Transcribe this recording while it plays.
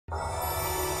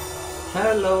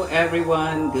Hello,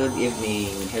 everyone. Good evening.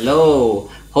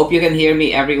 Hello. Hope you can hear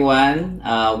me, everyone.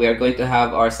 We are going to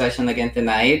have our session again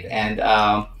tonight, and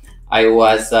I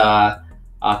was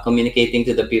communicating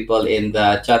to the people in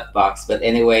the chat box. But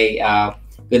anyway,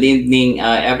 good evening,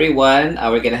 everyone.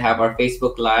 We're going to have our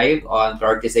Facebook Live on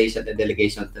prioritization and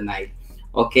delegation tonight.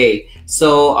 Okay,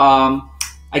 so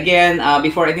again,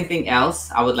 before anything else,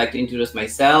 I would like to introduce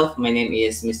myself. My name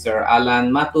is Mr.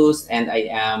 Alan Matus, and I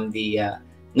am the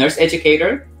nurse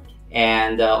educator.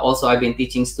 And also, I've been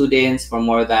teaching students for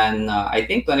more than, I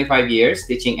think, 25 years,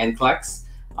 teaching NCLEX.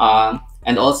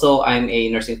 And also, I'm a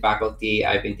nursing faculty.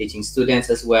 I've been teaching students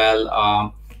as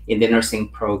well in the nursing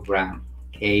program.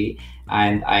 Okay,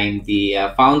 and I'm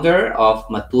the founder of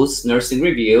Matus Nursing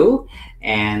Review.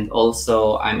 And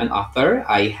also, I'm an author.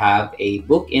 I have a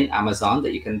book in Amazon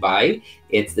that you can buy.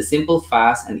 It's the Simple,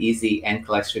 Fast, and Easy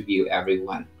NCLEX Review,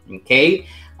 everyone. Okay.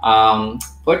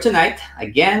 For tonight,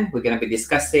 again, we're going to be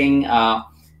discussing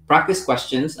practice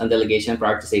questions on delegation,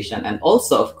 prioritization, and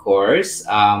also, of course,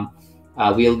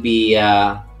 we'll be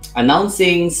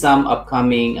announcing some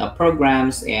upcoming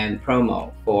programs and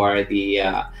promo for the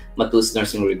Matus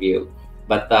Nursing Review.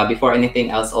 But before anything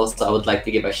else, also, I would like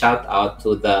to give a shout out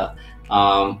to the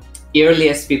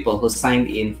earliest people who signed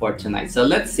in for tonight. So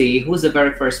let's see who's the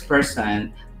very first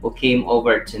person who came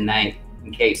over tonight.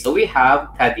 Okay, so we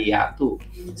have Kadiatu.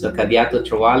 So Kadiatu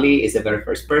Trawali is the very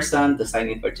first person to sign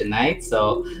in for tonight.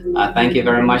 So thank you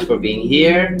very much for being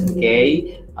here.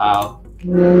 Okay,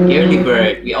 Early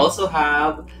Bird. We also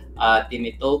have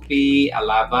Timitopi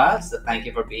Alaba. So thank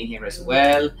you for being here as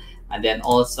well. And then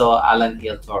also Alan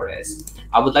Hill Torres.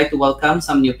 I would like to welcome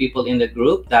some new people in the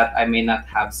group that I may not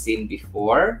have seen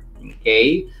before.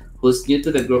 Okay, who's new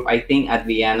to the group? I think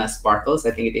Adriana Sparkles.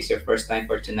 I think it is your first time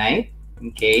for tonight.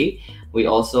 Okay, we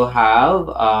also have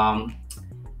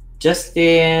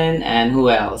Justin, and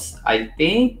who else? I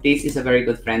think this is a very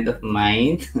good friend of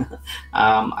mine,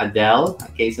 Adele.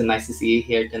 Okay, so nice to see you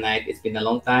here tonight. It's been a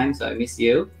long time, so I miss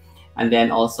you. And then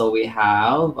also we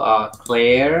have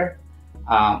Claire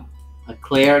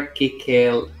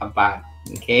Kikil Abad.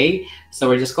 Okay, so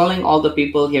we're just calling all the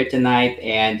people here tonight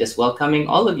and just welcoming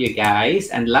all of you guys.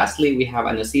 And lastly, we have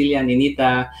Anusilia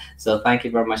Ninita. So thank you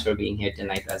very much for being here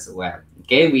tonight as well.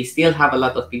 Okay, we still have a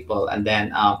lot of people, and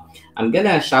then I'm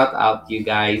gonna shout out you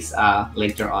guys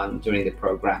later on during the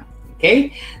program.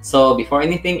 Okay, so before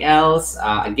anything else,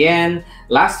 again,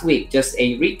 last week, just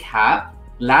a recap.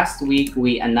 Last week,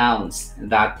 we announced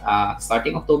that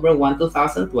starting October 1,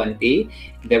 2020,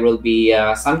 there will be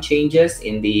some changes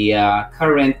in the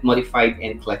current modified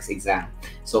NCLEX exam.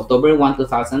 So October 1,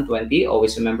 2020,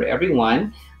 always remember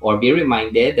everyone, or be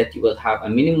reminded that you will have a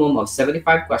minimum of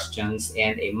 75 questions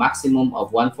and a maximum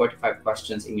of 145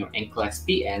 questions in your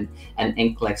NCLEX-PN and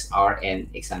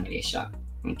NCLEX-RN examination.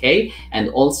 Okay, and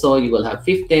also you will have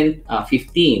 15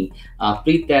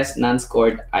 pre-test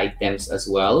non-scored items as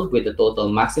well, with the total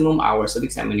maximum hours of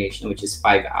examination, which is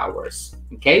 5 hours.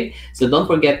 Okay, so don't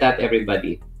forget that,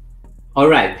 everybody. All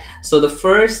right, so the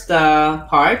first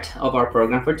part of our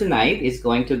program for tonight is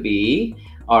going to be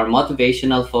our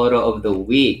motivational photo of the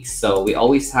week. So we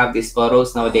always have these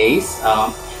photos nowadays.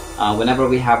 Whenever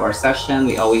we have our session,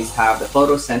 we always have the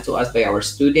photos sent to us by our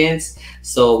students.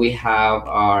 So we have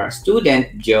our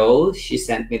student, Jo. She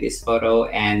sent me this photo,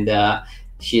 and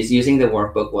she's using the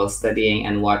workbook while studying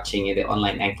and watching in the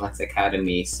online NCLEX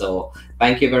Academy. So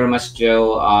thank you very much,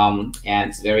 Jo. And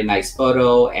it's a very nice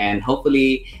photo, and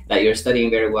hopefully that you're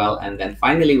studying very well, and then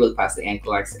finally we'll pass the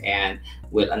NCLEX, and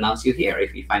we'll announce you here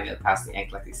if you finally pass the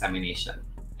NCLEX examination.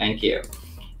 Thank you.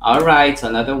 All right, so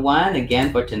another one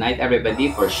again for tonight,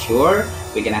 everybody. For sure,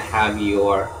 we're gonna have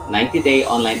your 90-day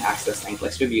online access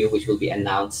NCLEX review, which will be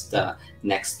announced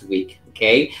next week.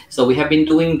 Okay, so we have been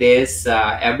doing this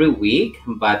every week,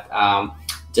 but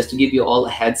just to give you all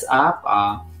a heads up,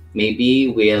 maybe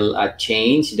we'll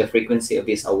change the frequency of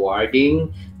this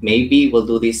awarding. Maybe we'll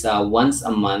do this once a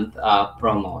month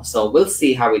promo. So we'll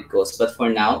see how it goes. But for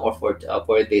now, or for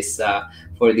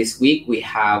this week, we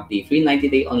have the free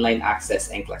 90-day online access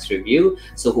NCLEX review.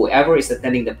 So whoever is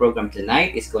attending the program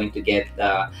tonight is going to get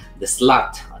the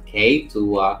slot, okay,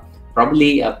 to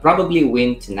probably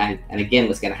win tonight. And again,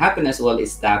 what's going to happen as well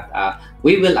is that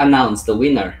we will announce the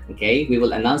winner. Okay, we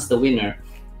will announce the winner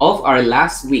of our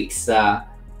last week's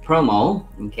promo.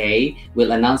 Okay,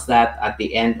 we'll announce that at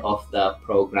the end of the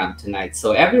program tonight.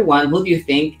 So everyone, who do you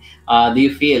think do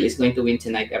you feel is going to win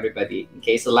tonight, everybody?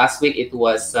 Okay, so last week it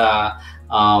was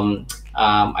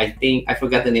I think I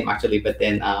forgot the name actually, but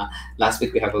then last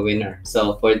week we have a winner.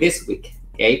 So for this week,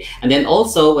 okay, and then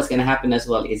also what's going to happen as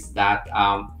well is that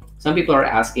some people are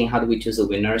asking, how do we choose a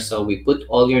winner? So we put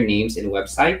all your names in the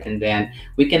website, and then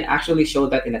we can actually show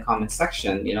that in the comment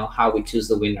section, how we choose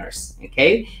the winners,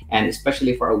 okay? And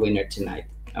especially for a winner tonight,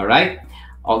 all right?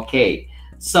 Okay,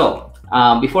 so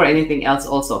before anything else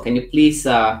also, can you please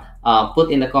put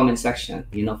in the comment section,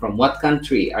 from what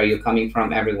country are you coming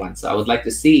from, everyone? So I would like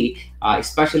to see,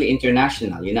 especially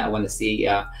international, I want to see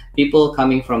people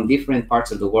coming from different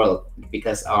parts of the world,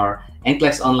 because our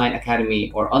NCLEX Online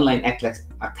Academy or Online NCLEX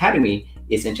Academy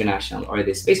is international, or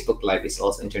this Facebook Live is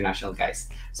also international, guys.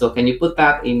 So can you put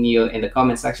that in the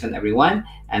comment section, everyone?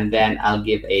 And then I'll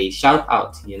give a shout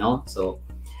out, so.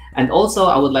 And also,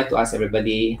 I would like to ask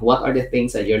everybody, what are the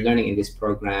things that you're learning in this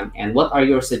program, and what are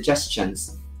your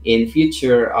suggestions in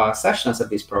future sessions of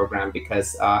this program?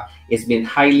 Because it's been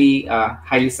highly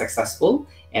successful,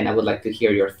 and I would like to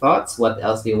hear your thoughts. What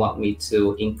else do you want me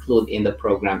to include in the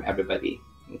program, everybody?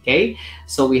 Okay,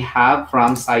 so we have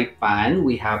from Saipan,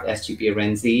 we have SGP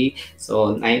Renzi.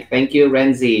 So thank you,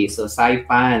 Renzi. So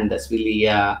Saipan, that's really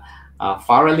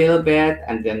far a little bit.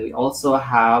 And then we also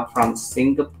have from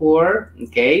Singapore,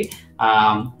 okay,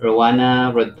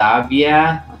 Rowana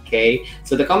Rodavia, okay.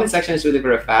 So the comment section is really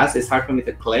very fast. It's hard for me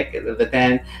to click, but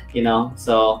then,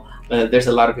 so there's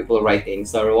a lot of people writing.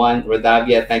 So Rowan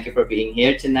Rodavia, thank you for being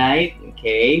here tonight,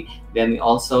 okay. Then we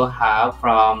also have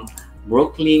from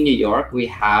Brooklyn, New York, we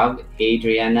have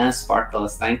Adriana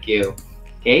Sparkles, thank you.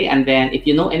 Okay, and then if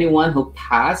you know anyone who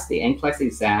passed the NCLEX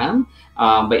exam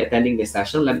by attending this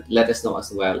session, let us know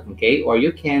as well, okay? Or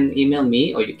you can email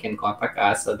me, or you can contact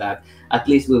us, so that at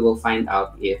least we will find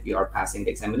out if you are passing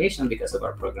the examination because of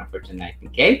our program for tonight,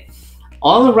 okay?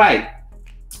 All right.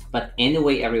 But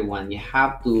anyway, everyone, you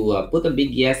have to put a big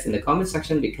yes in the comment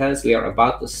section, because we are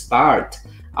about to start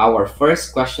our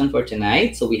first question for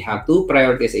tonight. So we have 2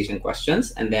 prioritization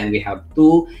questions, and then we have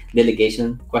 2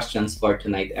 delegation questions for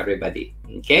tonight, everybody.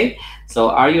 Okay, so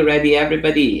are you ready,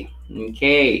 everybody?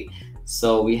 Okay,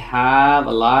 so we have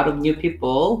a lot of new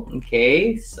people,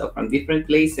 okay, so from different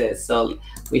places. So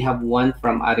we have one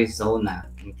from Arizona,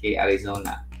 okay,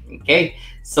 Arizona. Okay,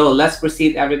 so let's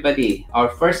proceed, everybody. Our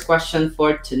first question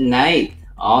for tonight.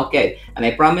 Okay, and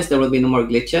I promise there will be no more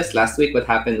glitches. Last week, what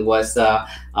happened was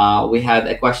we had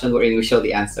a question wherein we show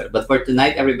the answer. But for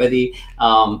tonight, everybody,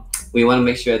 we want to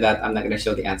make sure that I'm not going to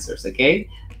show the answers, okay?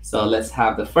 So let's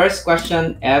have the first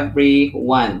question,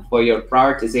 everyone, for your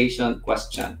prioritization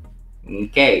question.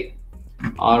 Okay,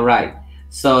 all right.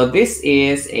 So this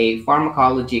is a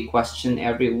pharmacology question,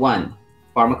 everyone.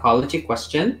 Pharmacology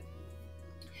question.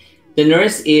 The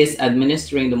nurse is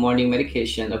administering the morning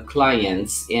medication of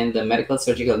clients in the medical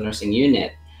surgical nursing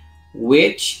unit.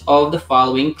 Which of the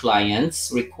following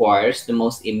clients requires the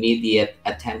most immediate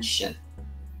attention?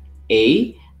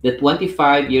 A, the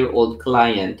 25-year-old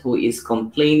client who is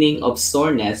complaining of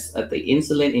soreness at the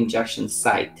insulin injection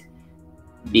site.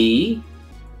 B,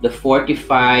 the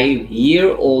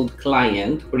 45-year-old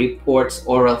client who reports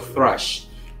oral thrush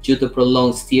due to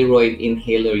prolonged steroid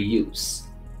inhaler use.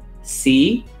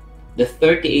 C, the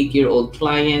 38-year-old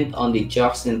client on the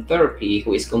digoxin therapy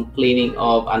who is complaining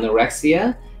of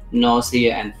anorexia,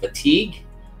 nausea, and fatigue.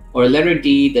 Or letter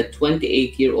D, the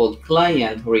 28-year-old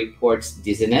client who reports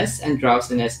dizziness and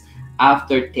drowsiness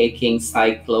after taking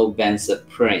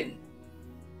cyclobenzaprine.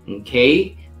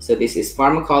 Okay, so this is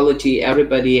pharmacology,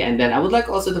 everybody. And then I would like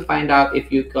also to find out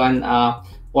if you can,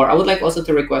 or I would like also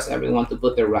to request everyone to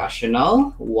put the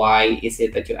rationale. Why is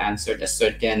it that you answered a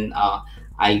certain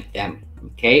item?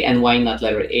 Okay, and why not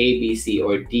letter A, B, C,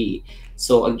 or D?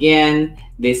 So again,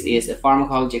 this is a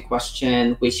pharmacology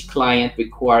question. Which client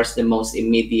requires the most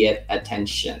immediate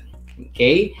attention?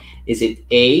 Okay, is it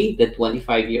A, the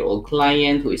 25-year-old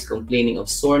client who is complaining of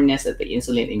soreness at the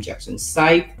insulin injection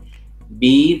site?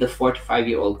 B, the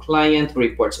 45-year-old client who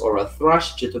reports oral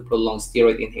thrush due to prolonged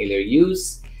steroid inhaler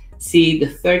use? C, the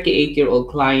 38-year-old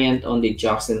client on the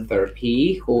digoxin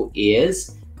therapy who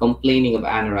is complaining of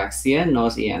anorexia,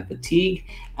 nausea, and fatigue?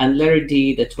 And letter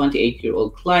D, the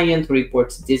 28-year-old client who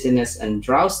reports dizziness and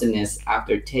drowsiness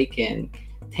after taking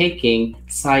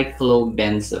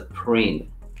cyclobenzaprine.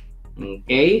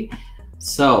 Okay,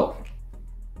 so,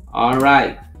 all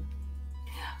right.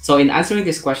 So in answering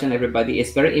this question, everybody,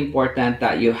 it's very important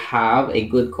that you have a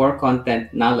good core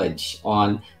content knowledge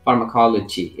on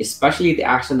pharmacology, especially the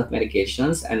action of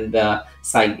medications and the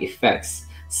side effects.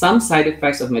 Some side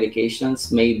effects of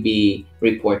medications may be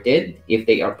reported if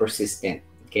they are persistent.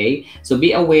 Okay, so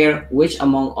be aware which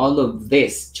among all of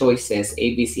these choices,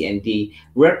 A, B, C, and D,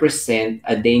 represent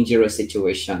a dangerous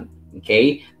situation.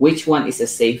 Okay, which one is a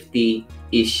safety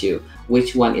issue?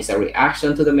 Which one is a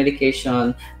reaction to the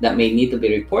medication that may need to be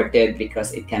reported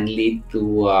because it can lead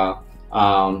to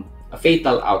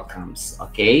fatal outcomes.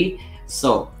 Okay,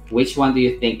 so which one do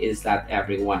you think is that,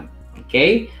 everyone?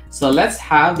 Okay, so let's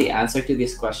have the answer to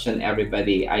this question,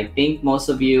 everybody. I think most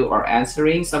of you are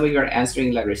answering. Some of you are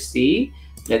answering letter C.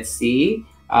 Let's see.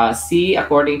 C,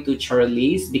 according to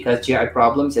Charlize, because GI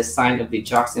problems is a sign of the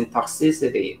digoxin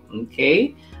toxicity.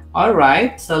 Okay, all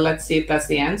right, so let's see if that's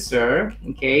the answer.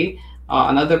 Okay,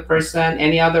 another person,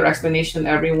 any other explanation,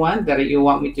 everyone, that you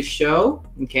want me to show?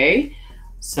 Okay,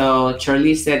 so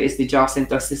Charlie said it's the digoxin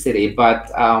toxicity, but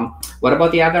what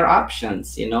about the other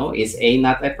options? You know, is A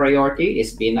not a priority?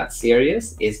 Is B not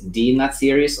serious? Is D not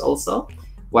serious also?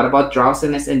 What about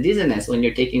drowsiness and dizziness when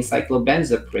you're taking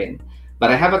cyclobenzaprine? But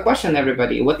I have a question,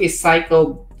 everybody. What is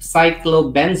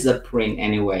cyclobenzaprine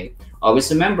anyway?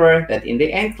 Always remember that in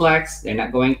the NCLEX, they're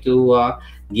not going to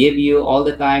give you all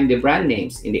the time the brand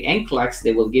names. In the NCLEX,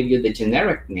 they will give you the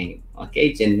generic name,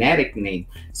 okay, generic name.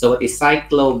 So what is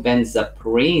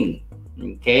cyclobenzaprine?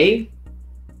 Okay,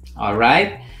 all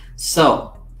right.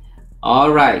 So,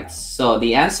 all right. So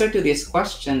the answer to this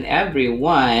question,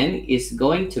 everyone, is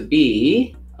going to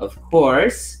be, of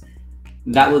course,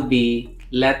 that would be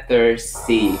letter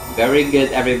C. Very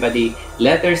good, everybody.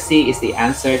 Letter C is the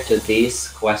answer to this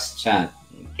question.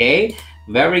 Okay,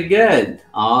 very good.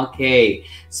 Okay,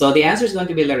 so the answer is going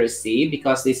to be letter C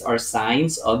because these are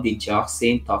signs of the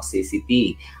digoxin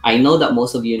toxicity. I know that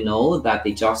most of you know that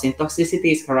the digoxin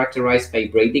toxicity is characterized by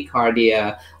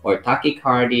bradycardia or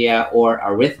tachycardia or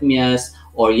arrhythmias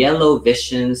or yellow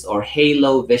visions or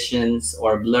halo visions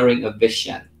or blurring of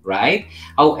vision, right?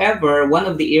 However, one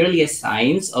of the earliest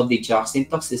signs of the digoxin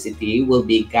toxicity will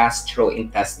be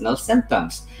gastrointestinal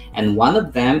symptoms. And one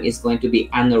of them is going to be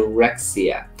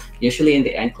anorexia. Usually in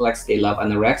the NCLEX, they love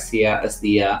anorexia as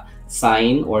the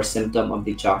sign or symptom of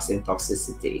the digoxin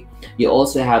toxicity. You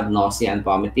also have nausea and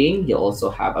vomiting. You also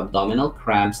have abdominal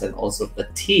cramps and also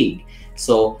fatigue.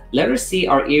 So letter C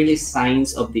are early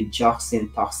signs of the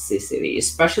digoxin toxicity,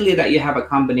 especially that you have a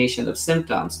combination of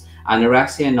symptoms,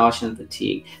 anorexia, nausea, and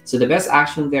fatigue. So the best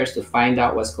action there is to find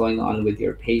out what's going on with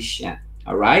your patient,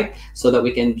 all right? So that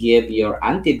we can give your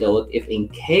antidote if in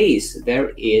case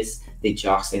there is the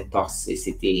digoxin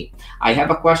toxicity. I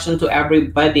have a question to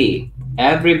everybody.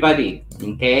 Everybody,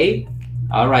 okay?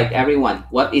 All right, everyone.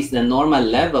 What is the normal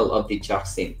level of the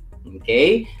digoxin?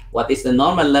 Okay? What is the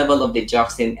normal level of the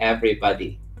digoxin,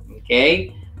 everybody?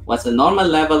 Okay? What's the normal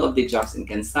level of the digoxin?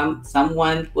 Can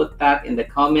someone put that in the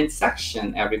comment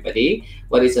section, everybody?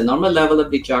 What is the normal level of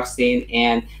the digoxin?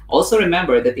 And also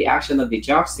remember that the action of the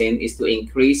digoxin is to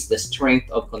increase the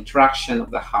strength of contraction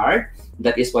of the heart.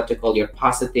 That is what you call your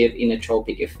positive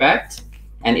inotropic effect.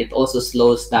 And it also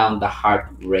slows down the heart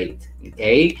rate,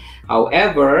 okay?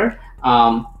 However,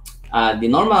 the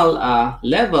normal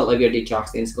level of your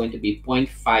digoxin is going to be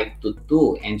 0.5 to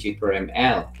 2 ng per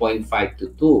ml, 0.5 to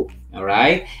 2, all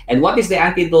right? And what is the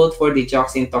antidote for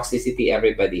digoxin toxicity,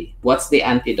 everybody? What's the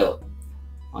antidote?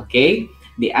 Okay,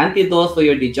 the antidote for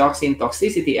your digoxin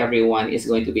toxicity, everyone, is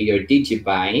going to be your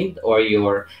Digibind or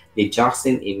your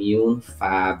digoxin immune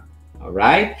fab. All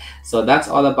right, so that's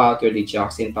all about your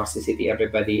digoxin toxicity,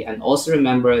 everybody. And also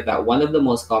remember that one of the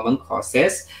most common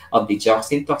causes of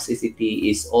digoxin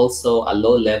toxicity is also a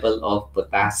low level of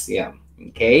potassium.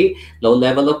 Okay, low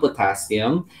level of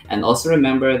potassium. And also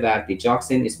remember that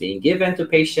digoxin is being given to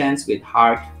patients with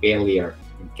heart failure.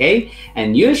 Okay,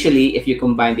 and usually if you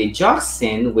combine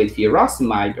digoxin with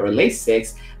furosemide or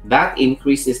Lasix, that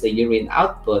increases the urine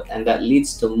output and that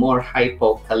leads to more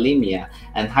hypokalemia,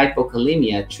 and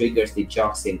hypokalemia triggers the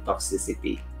digoxin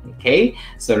toxicity. Okay,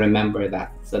 so remember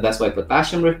that. So that's why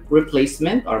potassium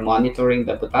replacement or monitoring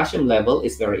the potassium level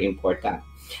is very important.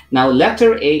 Now,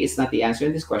 letter A is not the answer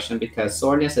in this question because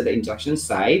soreness at the injection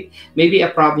site may be a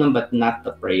problem but not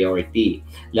the priority.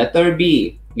 Letter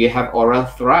B, you have oral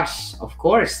thrush. Of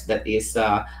course, that is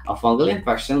a fungal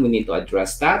infection. We need to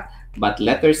address that. But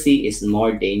letter C is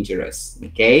more dangerous,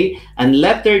 okay? And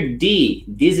letter D,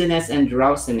 dizziness and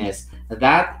drowsiness,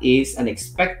 that is an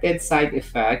expected side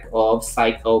effect of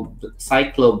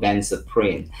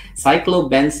cyclobenzaprine.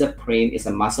 Cyclobenzaprine is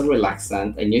a muscle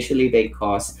relaxant, and usually they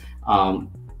cause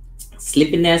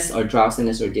sleepiness or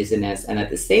drowsiness or dizziness, and at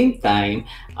the same time,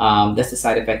 that's the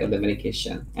side effect of the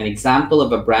medication. An example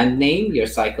of a brand name, your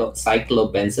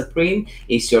cyclobenzaprine,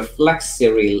 is your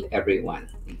Flexeril, everyone.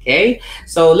 Okay,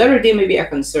 so letter D may be a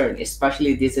concern,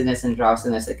 especially dizziness and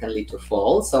drowsiness that can lead to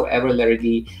falls. However, letter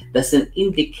D doesn't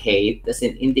indicate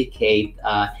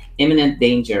imminent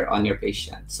danger on your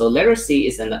patient. So letter C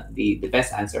is the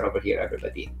best answer over here,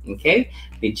 everybody. Okay,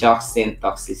 digoxin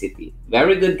toxicity.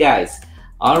 Very good, guys.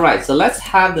 All right, so let's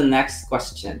have the next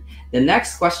question. The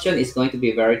next question is going to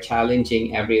be very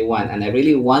challenging, everyone, and I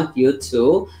really want you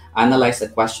to analyze the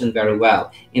question very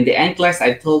well. In the NCLEX,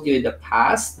 I've told you in the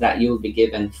past that you will be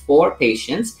given 4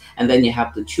 patients, and then you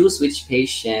have to choose which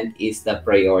patient is the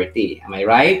priority. Am I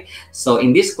right? So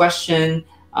in this question,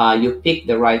 you pick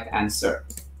the right answer.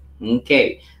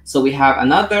 Okay, so we have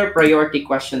another priority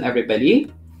question,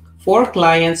 everybody. 4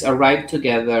 clients arrived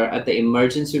together at the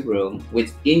emergency room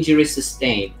with injuries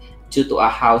sustained due to a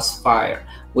house fire.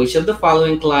 Which of the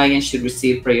following clients should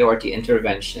receive priority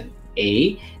intervention?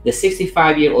 A, the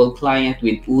 65-year-old client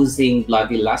with oozing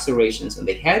bloody lacerations on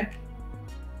the head.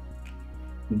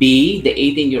 B, the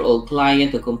 18-year-old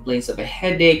client who complains of a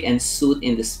headache and soot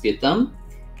in the sputum.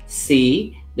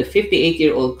 C, the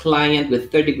 58-year-old client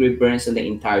with third-degree burns on the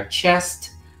entire chest.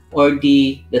 Or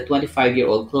D, the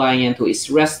 25-year-old client who is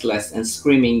restless and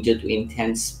screaming due to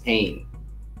intense pain.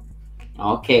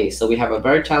 Okay, so we have a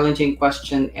very challenging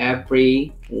question,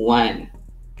 everyone.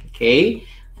 Okay,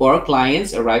 4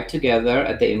 clients arrived together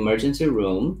at the emergency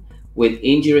room with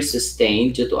injuries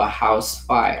sustained due to a house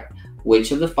fire.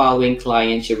 Which of the following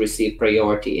clients should receive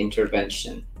priority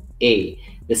intervention? A,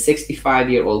 the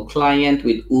 65-year-old client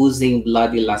with oozing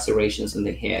bloody lacerations on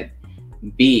the head.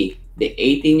 B, the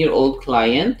 18-year-old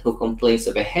client who complains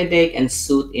of a headache and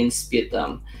soot in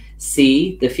sputum.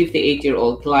 C, the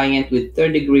 58-year-old client with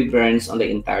third-degree burns on the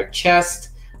entire chest.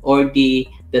 Or D,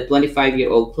 the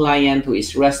 25-year-old client who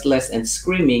is restless and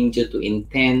screaming due to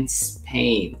intense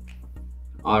pain.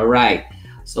 All right,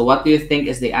 so what do you think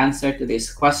is the answer to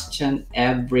this question,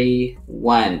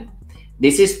 everyone?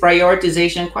 This is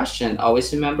prioritization question.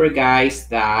 Always remember, guys,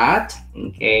 that,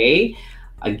 okay,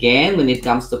 again, when it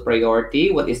comes to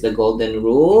priority, what is the golden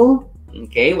rule?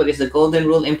 Okay, what is the golden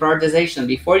rule in prioritization?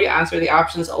 Before you answer the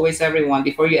options, always, everyone,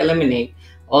 before you eliminate,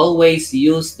 always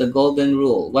use the golden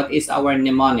rule. What is our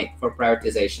mnemonic for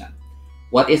prioritization?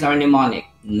 What is our mnemonic?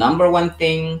 Number 1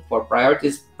 thing for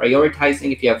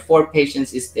prioritizing if you have 4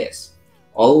 patients is this.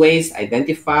 Always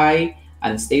identify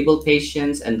unstable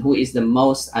patients and who is the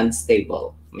most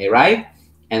unstable. Am I right?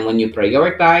 And when you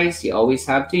prioritize, you always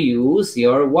have to use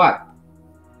your what?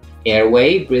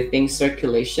 Airway, breathing,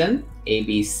 circulation,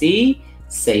 ABC,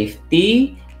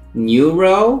 safety,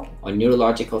 neuro or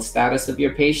neurological status of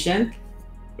your patient,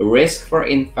 risk for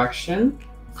infection,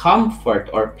 comfort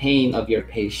or pain of your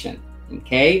patient.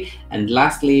 Okay, and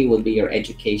lastly will be your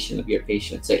education of your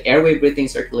patient. So airway, breathing,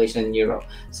 circulation, neuro.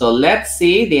 So let's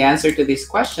see the answer to this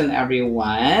question,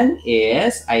 everyone,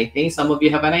 is, I think some of you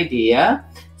have an idea.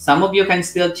 Some of you can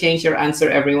still change your answer,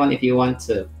 everyone, if you want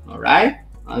to. All right.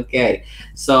 Okay,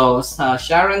 so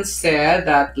Sharon said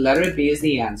that letter B is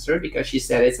the answer because she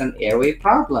said it's an airway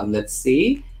problem. Let's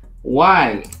see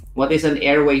why. What is an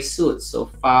airway soot?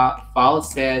 So Foul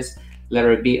says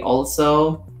letter B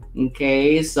also.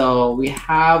 Okay, so we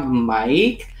have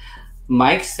Mike.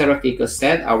 Mike Serafico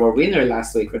said, our winner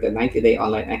last week for the 90-day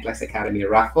online NCLEX Academy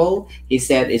raffle, he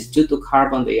said it's due to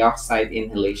carbon dioxide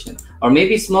inhalation. Or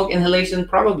maybe smoke inhalation,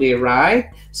 probably,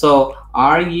 right? So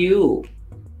are you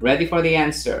ready for the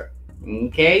answer?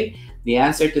 Okay, the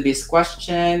answer to this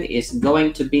question is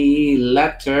going to be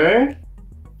letter,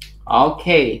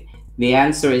 okay, the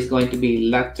answer is going to be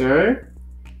letter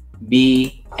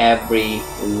B,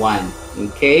 everyone.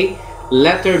 Okay,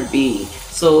 letter B.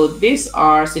 So these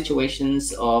are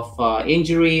situations of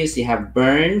injuries. You have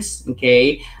burns.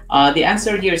 Okay, the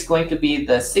answer here is going to be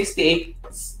the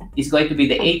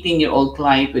 18-year-old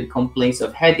client with complaints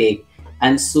of headache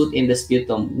and soot in the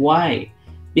sputum. Why?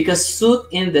 Because soot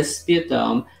in the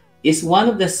sputum is one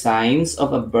of the signs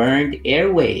of a burned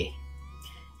airway.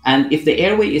 And if the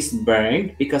airway is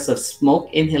burned because of smoke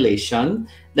inhalation,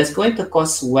 that's going to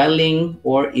cause swelling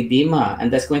or edema,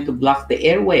 and that's going to block the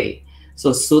airway.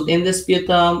 So soot in the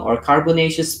sputum or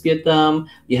carbonaceous sputum,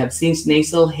 you have singed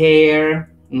nasal hair,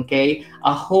 okay?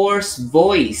 A hoarse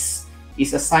voice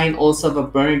is a sign also of a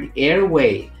burned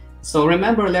airway. So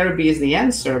remember, letter B is the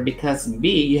answer because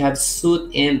B, you have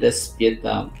soot in the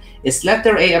sputum. Is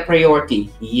letter A a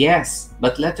priority? Yes,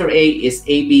 but letter A is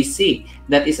ABC.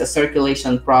 That is a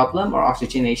circulation problem or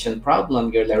oxygenation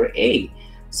problem, your letter A.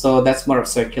 So that's more of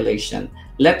circulation.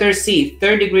 Letter C,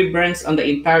 third-degree burns on the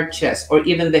entire chest or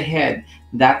even the head.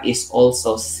 That is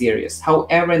also serious.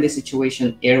 However, in this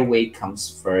situation, airway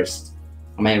comes first.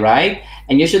 Am I right?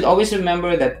 And you should always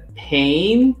remember that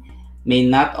pain may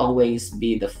not always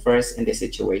be the first in the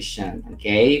situation.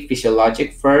 Okay,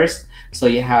 physiologic first. So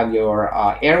you have your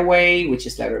airway, which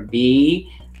is letter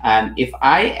B. And if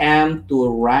I am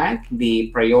to rank the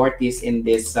priorities in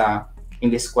this in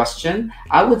this question,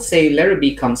 I would say letter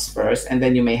B comes first, and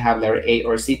then you may have letter A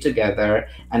or C together,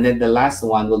 and then the last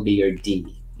one will be your D.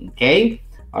 Okay?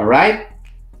 All right?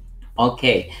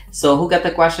 Okay, so who got the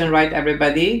question right,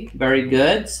 everybody? Very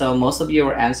good. So most of you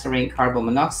are answering carbon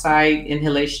monoxide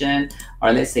inhalation,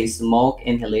 or let's say smoke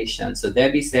inhalation. So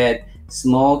Debbie said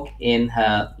smoke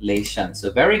inhalation.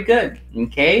 So very good.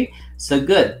 Okay, so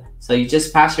good. So you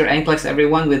just passed your NCLEX,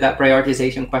 everyone, with that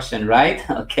prioritization question, right?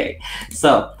 Okay,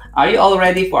 so are you all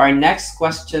ready for our next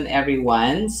question,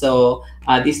 everyone? So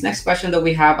this next question that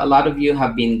we have, a lot of you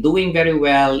have been doing very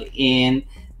well in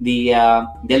the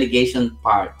delegation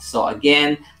part. So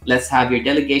again, let's have your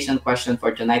delegation question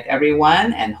for tonight,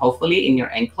 everyone, and hopefully in your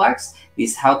NCLEX,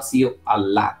 this helps you a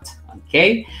lot.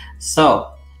 Okay,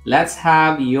 so let's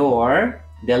have your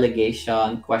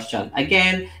delegation question.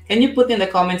 Again, can you put in the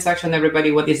comment section,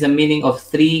 everybody, what is the meaning of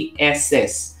 3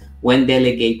 S's when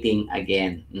delegating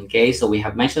again? Okay, so we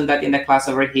have mentioned that in the class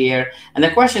over here, and the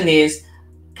question is,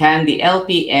 can the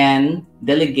LPN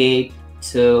delegate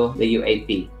to the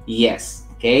UAP? Yes.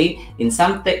 Okay, in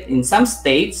some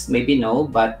states, maybe no,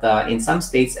 but in some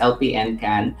states, LPN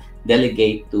can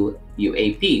delegate to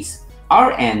UAPs.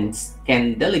 RNs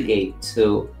can delegate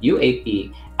to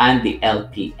UAP and the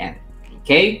LPN.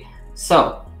 Okay,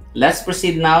 so let's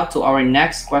proceed now to our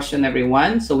next question,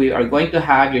 everyone. So we are going to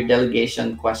have your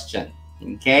delegation question.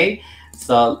 Okay,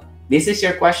 so this is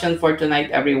your question for tonight,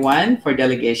 everyone, for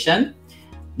delegation.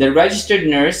 The registered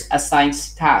nurse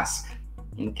assigns task.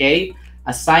 Okay,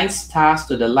 assigns tasks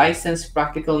to the licensed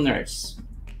practical nurse.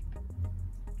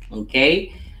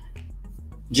 Okay,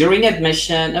 during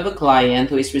admission of a client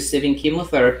who is receiving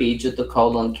chemotherapy due to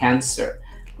colon cancer,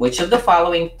 which of the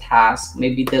following tasks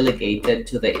may be delegated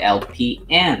to the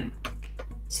LPN?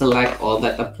 Select all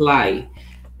that apply.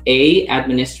 A,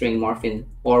 administering morphine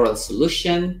oral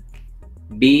solution.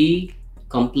 B,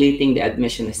 completing the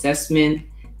admission assessment.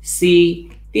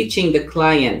 C, teaching the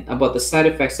client about the side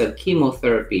effects of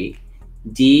chemotherapy.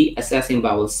 D, assessing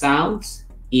bowel sounds.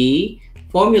 E,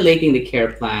 formulating the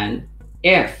care plan.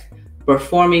 F,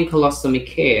 performing colostomy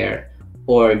care.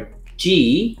 Or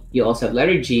G, you also have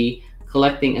letter G,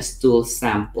 collecting a stool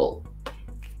sample.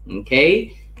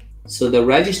 Okay, so the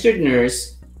registered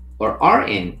nurse or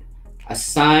RN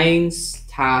assigns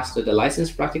tasks to the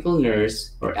licensed practical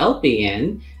nurse or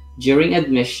LPN during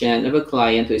admission of a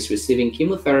client who is receiving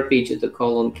chemotherapy due to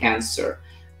colon cancer.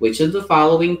 Which of the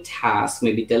following tasks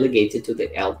may be delegated to the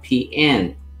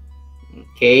LPN?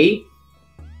 Okay,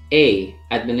 A,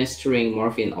 administering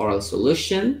morphine oral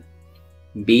solution.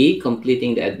 B,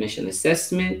 completing the admission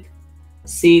assessment.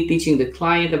 C, teaching the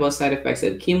client about side effects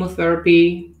of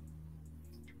chemotherapy.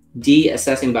 D,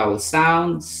 assessing bowel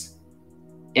sounds.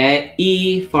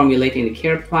 E, formulating the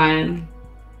care plan.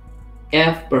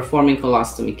 F, performing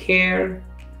colostomy care.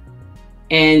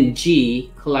 And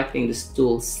G, collecting the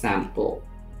stool sample.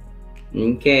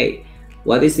 Okay,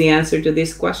 what is the answer to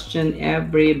this question,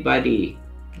 everybody?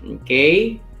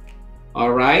 Okay,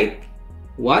 all right.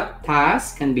 What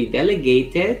task can be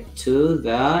delegated to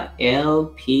the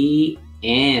LPN?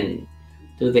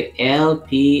 To the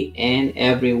LPN,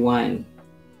 everyone.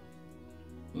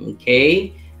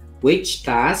 Okay, which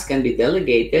task can be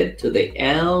delegated to the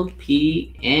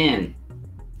LPN?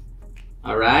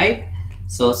 All right,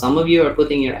 so some of you are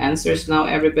putting your answers now,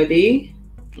 everybody.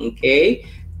 Okay,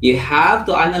 you have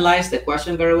to analyze the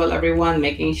question very well, everyone,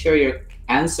 making sure your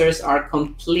answers are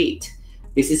complete.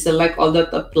 This is select all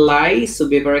that applies, so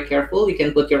be very careful. You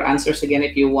can put your answers again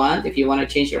if you want to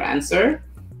change your answer.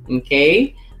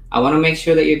 Okay, I want to make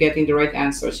sure that you're getting the right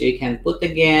answer, so you can put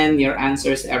again your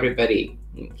answers, everybody.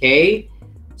 Okay,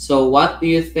 so what do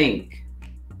you think?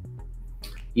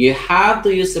 You have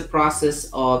to use the process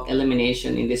of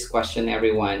elimination in this question,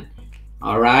 everyone.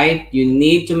 All right, you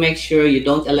need to make sure you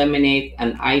don't eliminate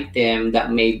an item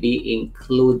that may be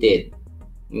included.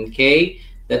 Okay,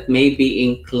 that may be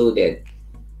included.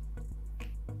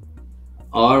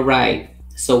 All right,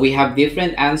 so we have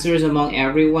different answers among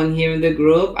everyone here in the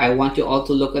group. I want you all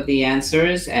to look at the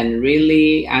answers and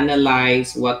really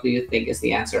analyze what do you think is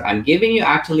the answer. I'm giving you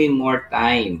actually more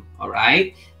time. All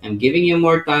right, I'm giving you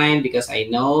more time because I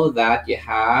know that you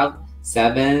have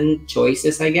 7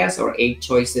 choices, I guess, or 8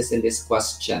 choices in this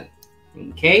question.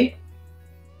 Okay,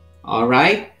 all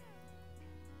right,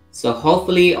 so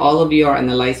hopefully all of you are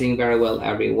analyzing very well,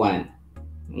 everyone.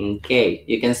 Okay,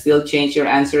 you can still change your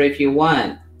answer if you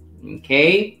want.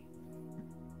 Okay,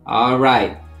 all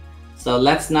right, so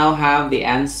let's now have the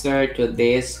answer to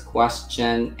this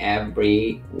question,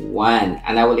 everyone,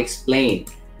 and I will explain.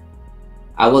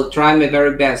 I will try my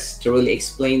very best to really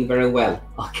explain very well,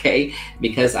 okay?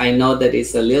 Because I know that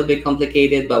it's a little bit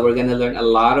complicated, but we're gonna learn a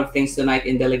lot of things tonight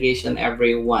in delegation,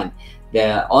 everyone.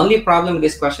 The only problem with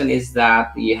this question is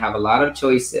that you have a lot of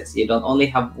choices. You don't only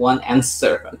have one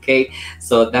answer, okay?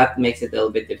 So that makes it a little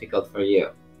bit difficult for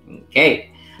you, okay?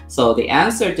 So the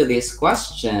answer to this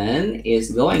question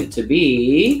is going to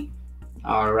be,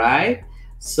 all right.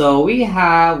 So we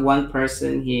have one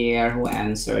person here who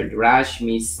answered.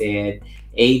 Rashmi said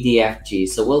ADFG.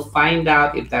 So we'll find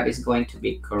out if that is going to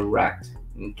be correct,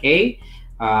 okay?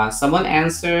 Someone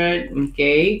answered,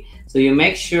 okay? So you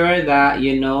make sure that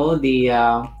you know the,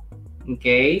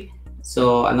 okay?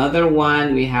 So another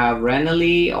one, we have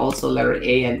Renali, also letter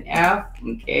A and F,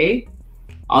 okay?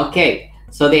 Okay,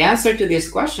 so the answer to this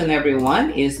question,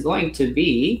 everyone, is going to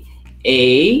be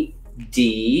A,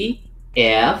 D,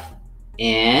 F,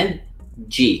 and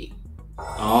G.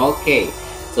 Okay,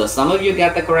 so some of you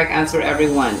got the correct answer,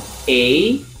 everyone.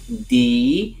 A,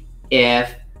 D,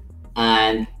 F,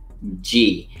 and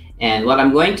G. And what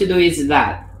I'm going to do is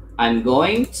that I'm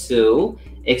going to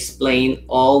explain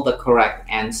all the correct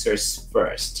answers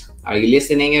first. Are you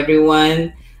listening,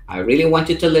 everyone? I really want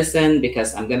you to listen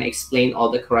because I'm going to explain all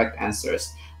the correct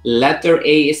answers. Letter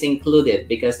A is included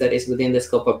because that is within the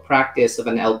scope of practice of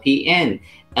an LPN.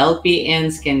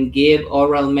 LPNs can give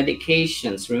oral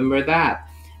medications. Remember that.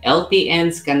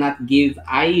 LPNs cannot give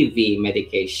IV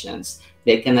medications.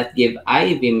 They cannot give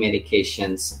IV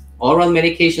medications. Oral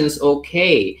medications,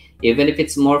 okay. Even if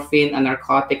it's morphine, a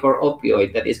narcotic, or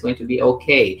opioid, that is going to be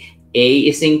okay. A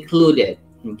is included,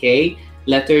 okay?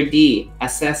 Letter D,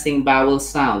 assessing bowel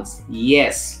sounds.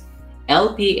 Yes,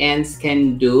 LPNs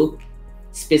can do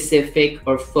specific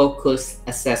or focused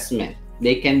assessment.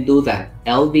 They can do that.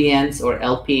 LVNs or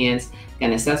LPNs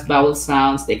can assess bowel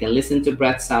sounds. They can listen to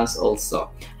breath sounds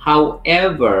also.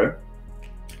 However,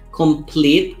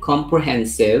 complete,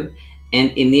 comprehensive,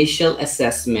 and initial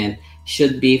assessment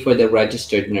should be for the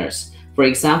registered nurse. For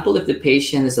example, if the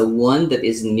patient is a one that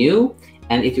is new,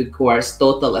 and it requires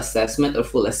total assessment or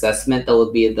full assessment, that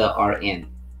would be the RN.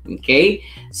 Okay,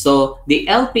 so the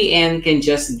LPN can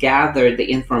just gather the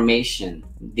information,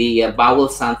 the bowel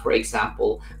sound, for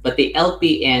example, but the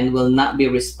LPN will not be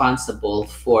responsible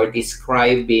for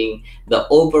describing the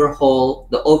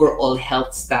overall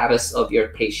health status of your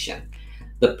patient.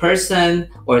 The person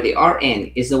or the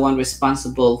RN is the one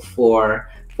responsible for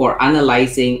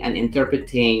analyzing and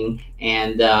interpreting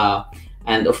and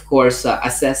of course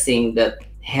assessing the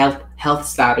health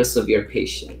status of your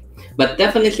patient. But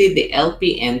definitely the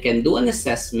LPN can do an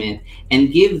assessment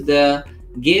and give the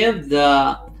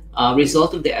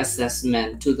result of the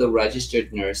assessment to the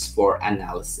registered nurse for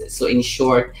analysis. So in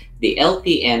short, the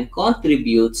LPN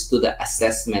contributes to the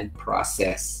assessment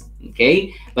process,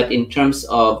 okay? But in terms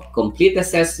of complete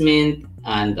assessment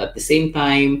and at the same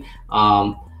time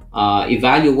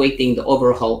evaluating the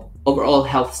overall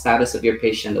health status of your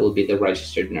patient, that will be the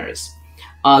registered nurse.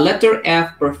 Letter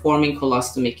F, performing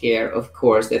colostomy care, of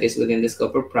course, that is within the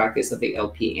scope of practice of the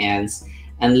LPNs.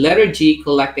 And letter G,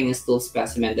 collecting a stool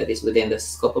specimen, that is within the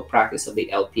scope of practice of the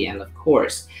LPN, of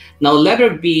course. Now,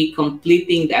 letter B,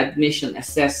 completing the admission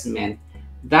assessment,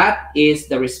 that is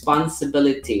the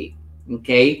responsibility,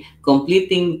 okay?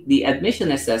 Completing the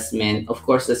admission assessment, of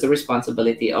course, that's the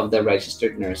responsibility of the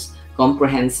registered nurse.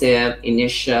 Comprehensive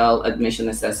initial admission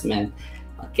assessment,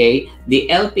 okay? The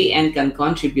LPN can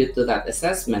contribute to that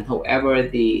assessment. However,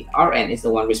 the RN is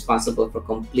the one responsible for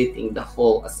completing the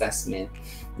whole assessment.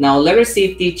 Now, letter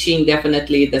C, teaching,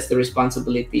 definitely that's the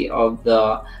responsibility of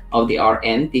the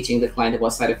RN, teaching the client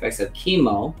about side effects of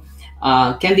chemo.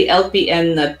 Can the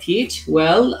LPN teach?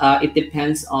 Well, it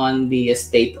depends on the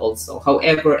state also.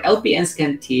 However, LPNs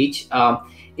can teach,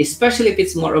 especially if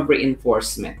it's more of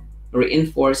reinforcement,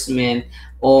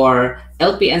 or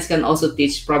LPNs can also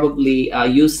teach probably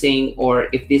using, or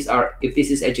if this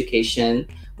is education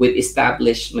with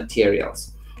established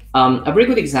materials. A very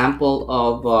good example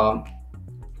of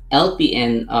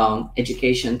LPN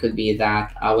education could be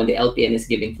that when the LPN is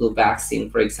giving flu vaccine,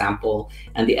 for example,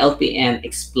 and the LPN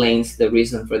explains the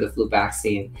reason for the flu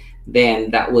vaccine,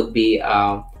 then that would be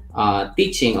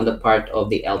teaching on the part of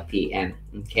the LPN,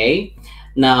 okay?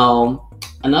 Now,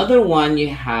 another one you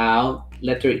have,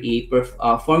 letter E,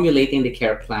 formulating the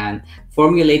care plan.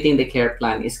 Formulating the care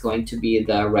plan is going to be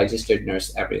the registered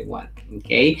nurse, everyone,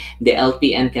 okay? The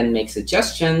LPN can make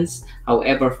suggestions.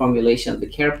 However, formulation of the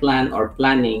care plan or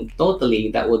planning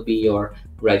totally, that would be your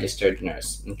registered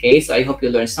nurse, okay? So I hope you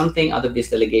learned something out of this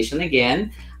delegation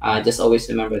again. Just always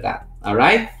remember that, all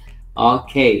right?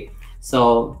 Okay,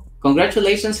 so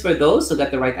Congratulations for those who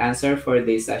got the right answer for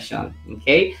this session.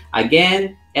 Okay,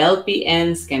 again,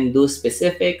 LPNs can do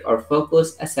specific or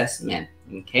focused assessment.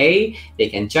 Okay, they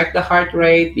can check the heart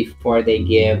rate before they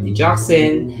give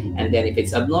digoxin, and then if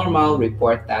it's abnormal,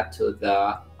 report that to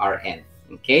the RN.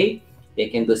 Okay, they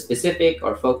can do specific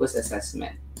or focused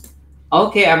assessment.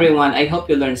 Okay, everyone, I hope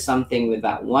you learned something with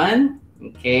that one.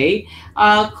 Okay,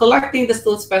 collecting the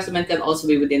stool specimen can also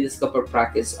be within the scope of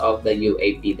practice of the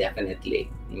UAP, definitely.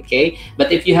 Okay,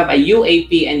 but if you have a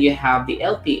UAP and you have the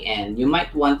LPN, you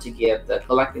might want to give the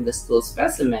collecting the stool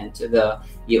specimen to the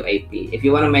UAP if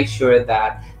you want to make sure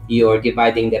that you're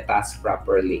dividing the task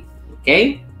properly.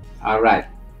 Okay, all right.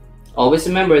 Always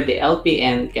remember the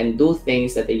LPN can do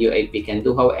things that the UAP can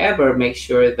do. However, make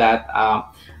sure that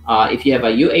if you have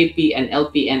a UAP and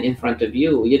LPN in front of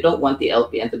you, you don't want the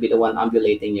LPN to be the one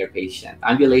ambulating your patient.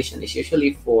 Ambulation is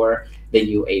usually for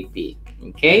the UAP.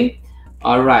 Okay?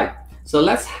 All right. So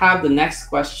let's have the next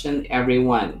question,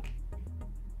 everyone.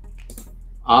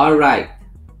 All right.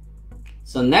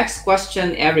 So next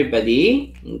question,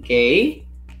 everybody. Okay.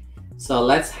 So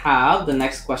let's have the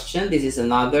next question. This is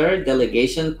another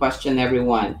delegation question,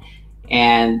 everyone.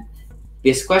 And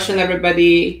this question,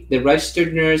 everybody, the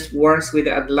registered nurse works with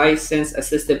a licensed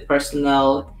assisted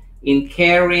personnel in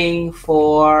caring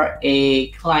for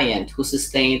a client who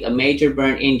sustained a major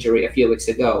burn injury a few weeks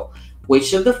ago.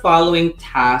 Which of the following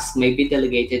tasks may be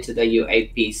delegated to the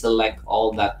UAP? Select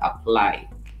all that apply.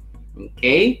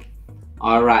 Okay?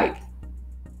 All right.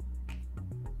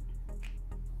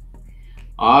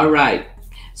 All right.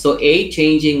 So A,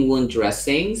 changing wound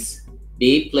dressings.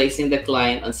 B, placing the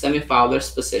client on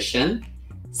semi-Fowler's position.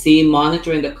 C,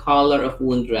 monitoring the color of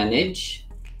wound drainage.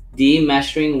 D,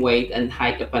 measuring weight and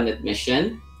height upon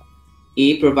admission.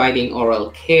 E, providing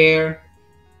oral care.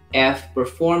 F,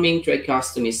 performing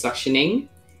tracheostomy suctioning.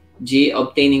 G,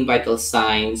 obtaining vital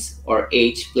signs. Or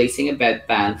H, placing a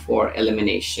bedpan for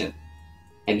elimination.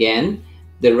 Again,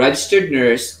 the registered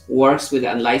nurse works with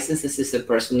unlicensed assisted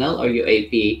personnel or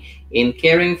UAP in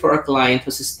caring for a client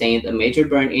who sustained a major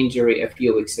burn injury a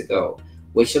few weeks ago.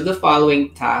 Which of the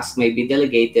following tasks may be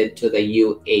delegated to the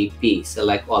UAP?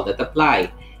 Select all that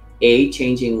apply. A,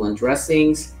 changing wound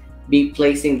dressings. B,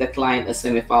 placing the client in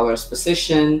semi-Fowler's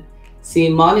position. C,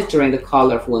 monitoring the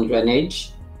color of wound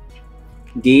drainage.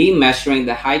 D, measuring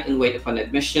the height and weight upon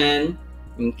admission.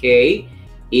 Okay.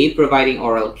 E, providing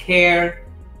oral care.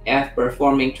 F,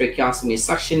 performing tracheostomy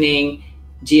suctioning.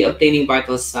 G, obtaining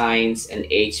vital signs. And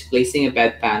H, placing a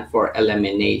bedpan for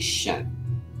elimination.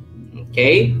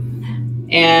 Okay.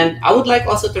 And I would like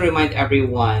also to remind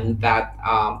everyone that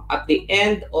at the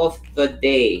end of the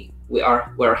day,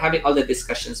 we're having all the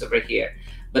discussions over here.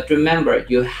 But remember,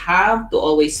 you have to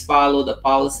always follow the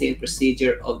policy and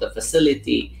procedure of the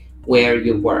facility where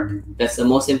you work. That's the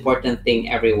most important thing,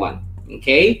 everyone.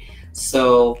 Okay?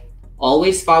 So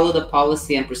always follow the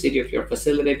policy and procedure of your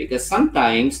facility, because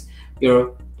sometimes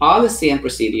your policy and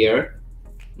procedure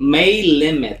may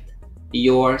limit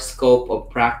your scope of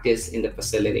practice in the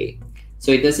facility.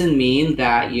 So it doesn't mean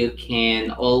that you can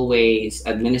always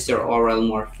administer oral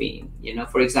morphine. You know,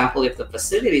 for example, if the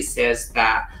facility says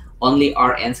that only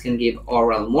RNs can give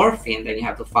oral morphine, then you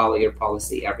have to follow your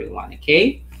policy, everyone,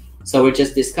 okay? So we're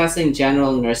just discussing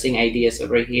general nursing ideas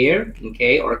over here,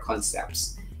 okay, or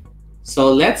concepts.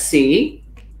 So let's see,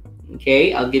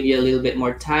 okay, I'll give you a little bit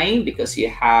more time because you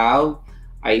have,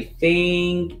 I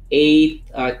think, 8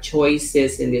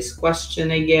 choices in this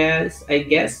question, I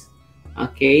guess.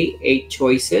 Okay, 8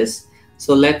 choices.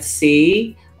 So let's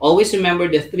see. Always remember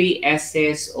the 3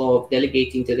 S's of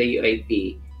delegating to the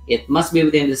UAP. It must be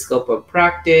within the scope of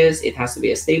practice. It has to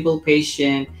be a stable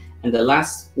patient. And the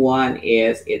last one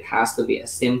is it has to be a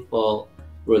simple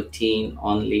routine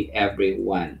only,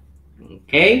 everyone.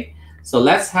 Okay, so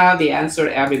let's have the answer,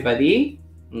 everybody.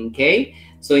 Okay,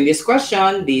 so in this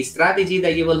question, the strategy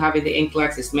that you will have in the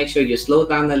NCLEX is make sure you slow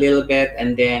down a little bit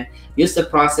and then use the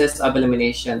process of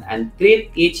elimination and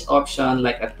treat each option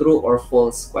like a true or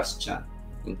false question.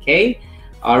 Okay,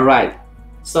 all right.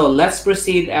 So let's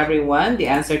proceed, everyone. The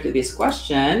answer to this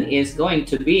question is going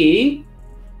to be,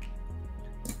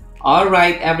 all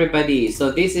right, everybody.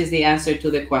 So this is the answer to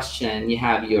the question. You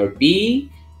have your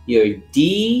B, your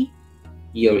D,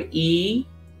 your E,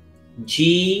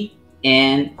 G,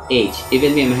 and H.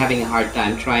 Even me, I'm having a hard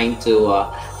time trying to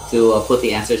put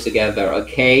the answers together,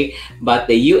 okay? But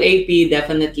the UAP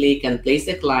definitely can place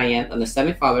the client on a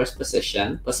semi-Fowler's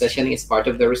position. Positioning is part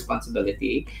of the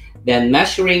responsibility. Then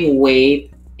measuring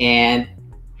weight and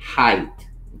height,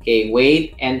 okay?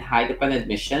 Weight and height upon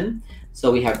admission. So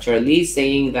we have Charlie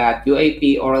saying that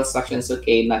UAP oral suction is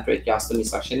okay, not tracheostomy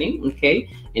suctioning. Okay,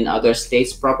 in other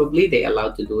states probably they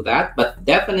allowed to do that, but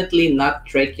definitely not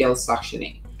tracheal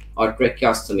suctioning or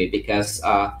tracheostomy, because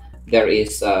there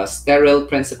is a sterile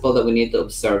principle that we need to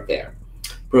observe there.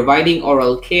 Providing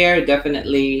oral care,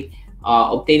 definitely.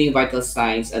 Obtaining vital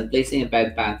signs and placing a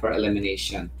bedpan for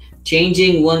elimination.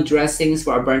 Changing wound dressings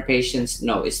for our burn patients,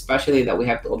 no, especially that we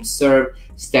have to observe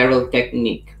sterile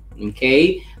technique.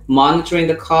 Okay, monitoring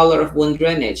the color of wound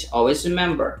drainage. Always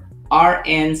remember,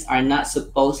 RNs are not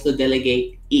supposed to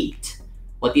delegate EAT.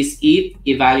 What is EAT?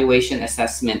 Evaluation,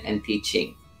 assessment, and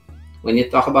teaching. When you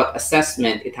talk about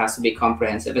assessment, it has to be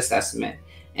comprehensive assessment,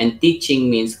 and teaching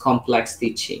means complex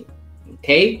teaching.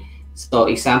 Okay, so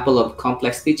example of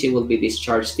complex teaching will be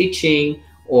discharge teaching,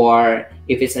 or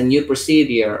if it's a new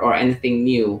procedure or anything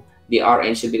new, the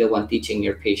RN should be the one teaching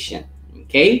your patient.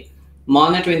 Okay,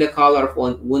 monitoring the color of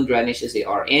wound drainage is the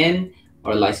RN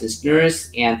or licensed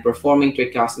nurse, and performing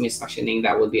tracheostomy suctioning,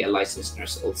 that would be a licensed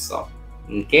nurse also.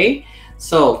 Okay,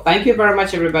 so thank you very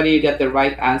much, everybody. You got the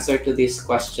right answer to this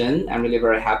question. I'm really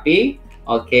very happy.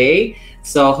 Okay,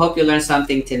 so hope you learned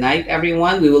something tonight,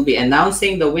 everyone. We will be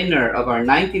announcing the winner of our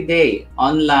 90-day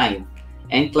online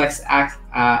NCLEX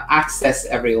access,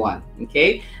 everyone.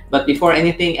 Okay, but before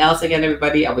anything else, again,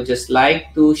 everybody, I would just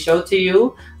like to show to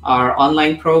you our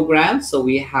online programs. So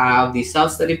we have the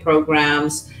self-study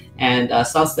programs and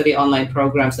self-study online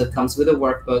programs that comes with a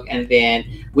workbook, and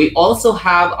then we also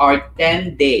have our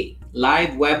 10-day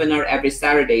live webinar every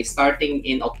Saturday starting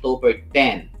in October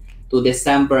 10 to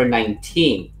December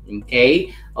 19.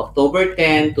 Okay, October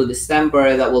 10 to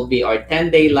December, that will be our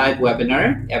 10-day live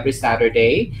webinar every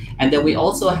Saturday. And then we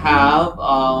also have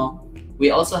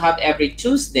every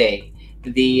Tuesday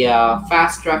the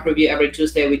fast track review. Every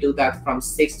Tuesday we do that from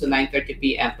 6 to 9:30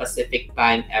 p.m. Pacific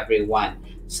time, everyone.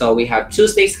 So we have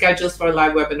Tuesday schedules for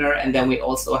live webinar, and then we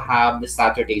also have the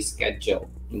Saturday schedule.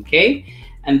 Okay,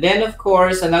 and then of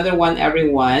course another one,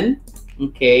 everyone.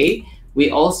 Okay, we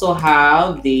also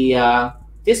have the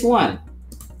this one.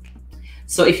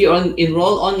 So if you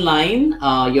enroll online,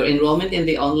 your enrollment in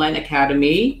the online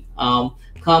academy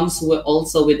comes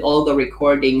also with all the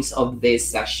recordings of this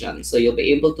session. So you'll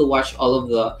be able to watch all of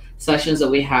the sessions that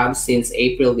we have since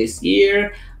April this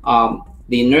year,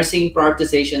 the nursing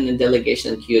prioritization and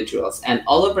delegation Q drills. And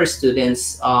all of our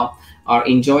students are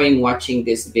enjoying watching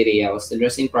these videos, the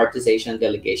nursing prioritization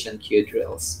delegation Q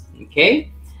drills.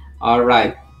 Okay, all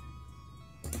right.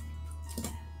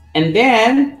 And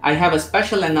then I have a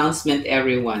special announcement,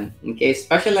 everyone. Okay,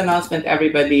 special announcement,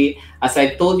 everybody. As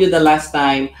I told you the last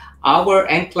time, our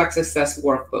NCLEX Success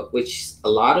Workbook, which a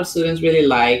lot of students really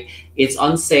like, it's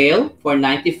on sale for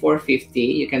 $94.50.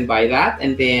 You can buy that,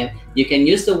 and then you can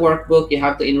use the workbook. You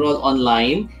have to enroll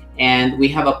online, and we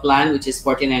have a plan which is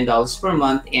 $49 per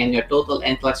month, and your total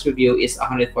NCLEX review is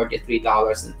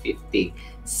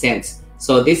 $143.50.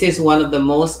 So this is one of the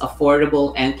most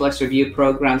affordable NCLEX review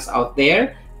programs out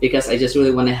there, because I just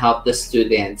really want to help the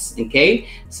students. Okay,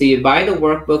 so you buy the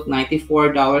workbook,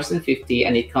 $94.50,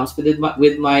 and it comes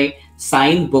with my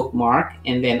signed bookmark,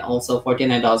 and then also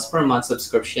 $49 per month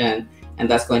subscription, and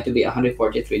that's going to be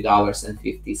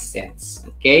 $143.50.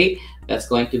 Okay, that's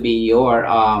going to be your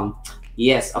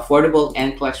yes, affordable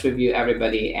NCLEX review,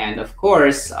 everybody. And of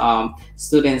course,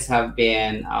 students have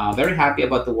been very happy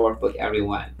about the workbook,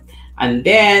 everyone. And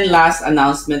then last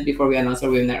announcement before we announce our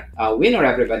winner,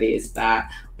 everybody, is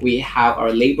that we have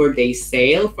our Labor Day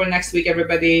sale for next week,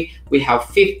 everybody. We have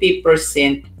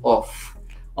 50% off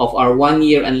of our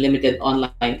 1-year unlimited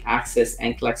online access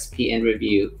NCLEX-PN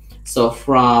review. So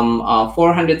from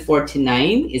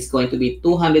 $449, it's going to be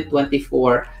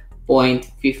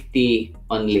 $224.50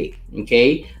 only.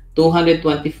 Okay,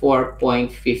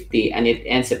 $224.50, and it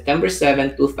ends September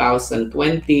 7,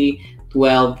 2020.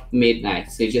 12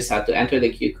 midnight. So you just have to enter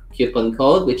the coupon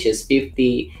code, which is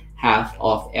 50 half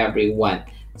off, everyone.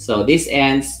 So this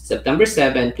ends September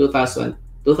 7,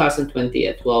 2020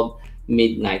 at 12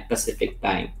 midnight Pacific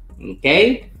time.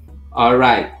 Okay, all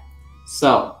right.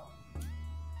 So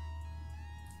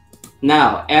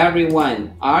now,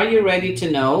 everyone, are you ready to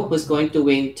know who's going to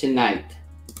win tonight?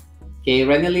 Okay,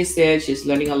 Renely said she's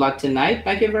learning a lot tonight.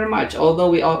 Thank you very much. Although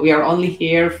we are only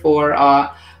here for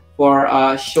a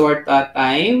short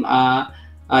time,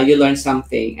 you learned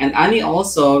something. And Annie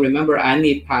also, remember,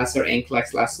 Annie passed her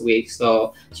NCLEX last week.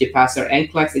 So she passed her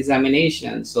NCLEX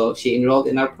examination. So she enrolled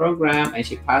in our program and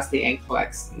she passed the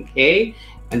NCLEX. Okay.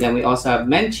 And then we also have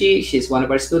Menchi. She's one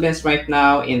of our students right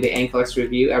now in the NCLEX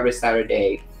review every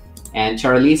Saturday. And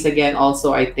Charlize, again,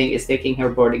 also, I think, is taking her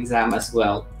board exam as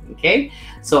well. Okay.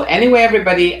 So anyway,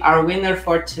 everybody, our winner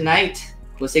for tonight,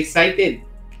 who's excited?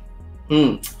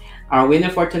 Our winner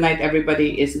for tonight,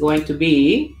 everybody, is going to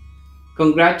be,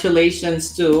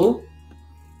 congratulations to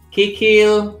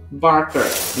Kikil Barker.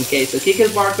 Okay, so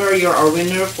Kikil Barker, you're our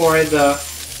winner for the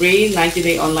free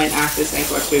 90-day online access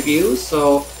NCLEX review.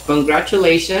 So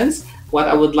congratulations. What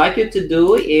I would like you to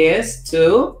do is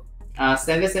to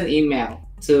send us an email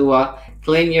to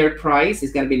claim your prize.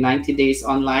 It's going to be 90 days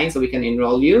online, so we can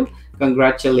enroll you.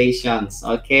 Congratulations.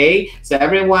 Okay, so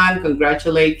everyone,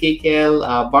 congratulate Kikil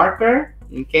Barker,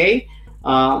 okay,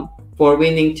 for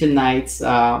winning tonight's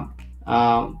what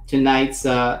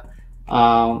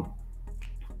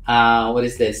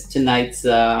is this? Tonight's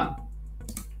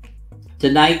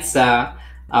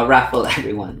raffle,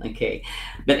 everyone. Okay.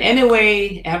 But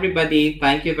anyway, everybody,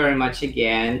 thank you very much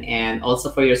again, and also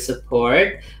for your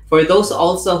support. For those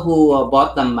also who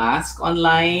bought the mask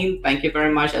online, thank you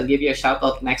very much. I'll give you a shout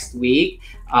out next week.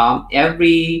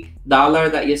 Every dollar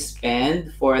that you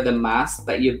spend for the mask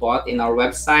that you bought in our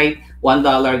website,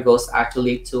 $1 goes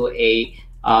actually to a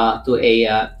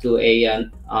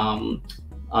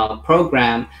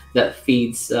program that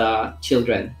feeds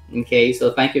children. Okay,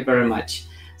 so thank you very much.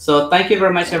 So thank you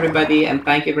very much, everybody, and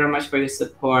thank you very much for your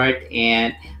support.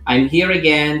 And I'm here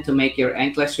again to make your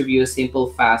NCLEX review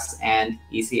simple, fast, and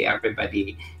easy,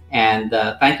 everybody. And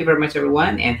thank you very much,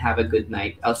 everyone, and have a good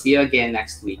night. I'll see you again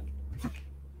next week.